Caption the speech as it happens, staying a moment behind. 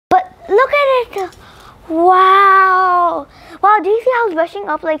look at it. Wow. Wow, do you see how it's rushing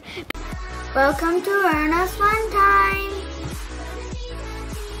up like... Welcome to Ernest Fun Time.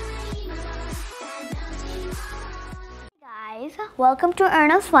 Guys, welcome to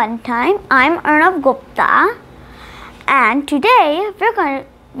Ernest Fun Time. I'm Arnav Gupta. And today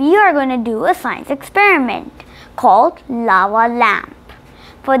we are going to do a science experiment called lava lamp.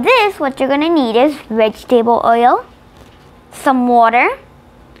 For this, what you're going to need is vegetable oil, some water,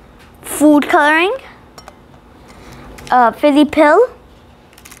 food coloring, a fizzy pill,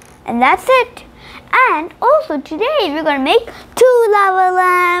 and that's it. And also today we're going to make 2 lava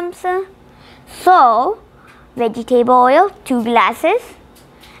lamps. So, vegetable oil, 2 glasses,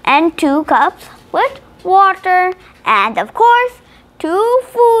 and 2 cups with water, and of course 2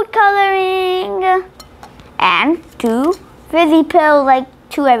 food coloring and 2 fizzy pill, like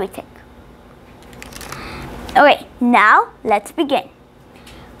 2 everything. Okay, now let's begin.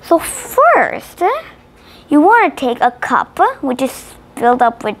 So first, you want to take a cup which is filled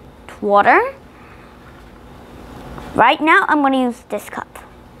up with water. Right now I'm going to use this cup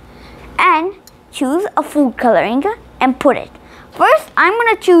and choose a food coloring and put it. First I'm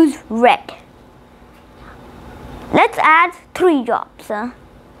going to choose red. Let's add 3 drops.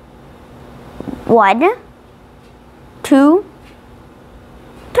 1, 2,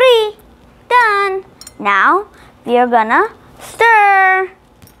 3. Done. Now we are gonna stir.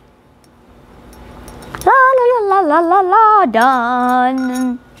 La la la la la la.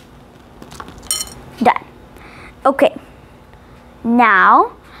 Done. Done. Okay.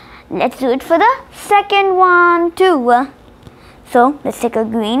 Now let's do it for the second one too. So let's take a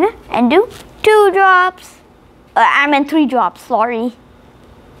green and do 2 drops. I meant 3 drops. Sorry.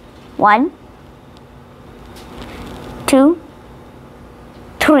 1, 2,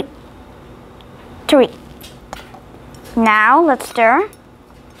 3. Now let's stir.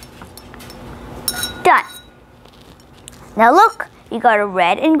 Done. Now look, you got a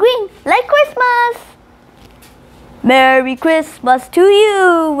red and green, like Christmas. Merry Christmas to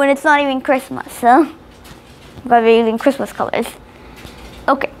you when it's not even Christmas, huh? But we're using Christmas colors.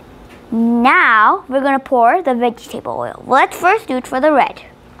 Okay, now we're gonna pour the vegetable oil. Let's first do it for the red.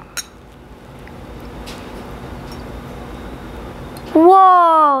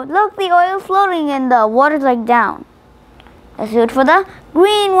 Whoa, look, the oil's floating and the water's like down. Let's do it for the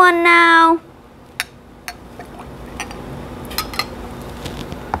green one now.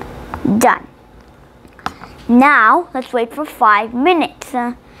 Done. Now, let's wait for 5 minutes.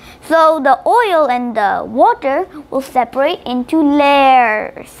 So the oil and the water will separate into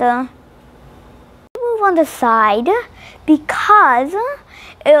layers. Move on the side because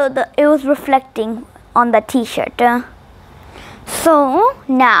it was reflecting on the t-shirt. So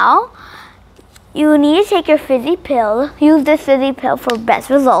now you need to take your fizzy pill. Use this fizzy pill for best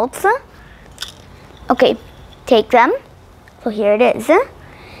results. Okay, take them. So here it is.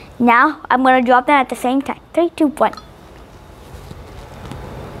 Now I'm going to drop them at the same time. 3, 2, 1.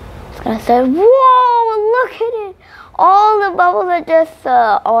 It's going to say, whoa, look at it. All the bubbles are just,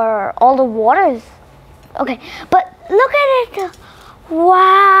 or all the waters. Okay, but look at it.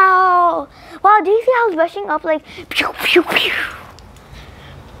 Wow. Wow, do you see how it's rushing up like, pew, pew, pew.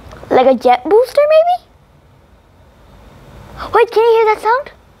 Like a jet booster maybe? Wait, can you hear that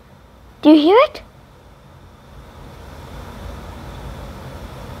sound? Do you hear it?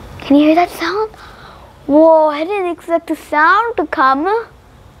 Can you hear that sound? Whoa, I didn't expect the sound to come.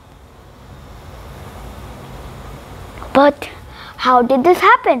 But how did this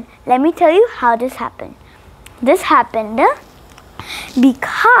happen? Let me tell you how this happened. This happened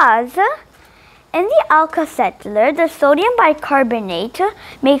because in the Alka-Seltzer, the sodium bicarbonate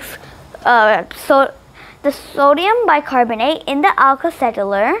makes the sodium bicarbonate in the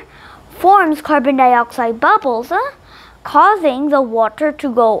Alka-Seltzer forms carbon dioxide bubbles, causing the water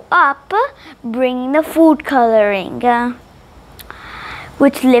to go up, bringing the food coloring,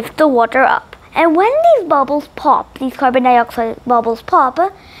 which lift the water up. And when these bubbles pop, these carbon dioxide bubbles pop,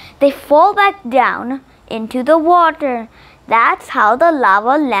 they fall back down into the water. That's how the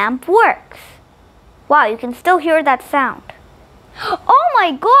lava lamp works. Wow, you can still hear that sound. Oh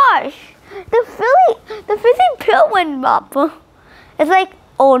my gosh! The fizzy pill went up. It's like,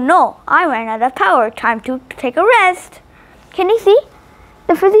 oh no, I ran out of power. Time to take a rest. Can you see?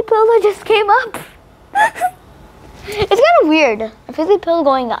 The fizzy pill that just came up. It's kind of weird. A fizzy pill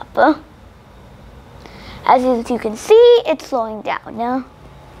going up. As you can see, it's slowing down now.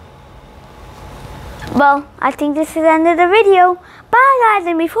 Well, I think this is the end of the video. Bye guys,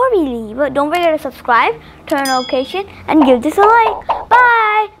 and before we leave, don't forget to subscribe, turn on notification, and give this a like.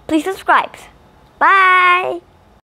 Bye! Please subscribe. Bye!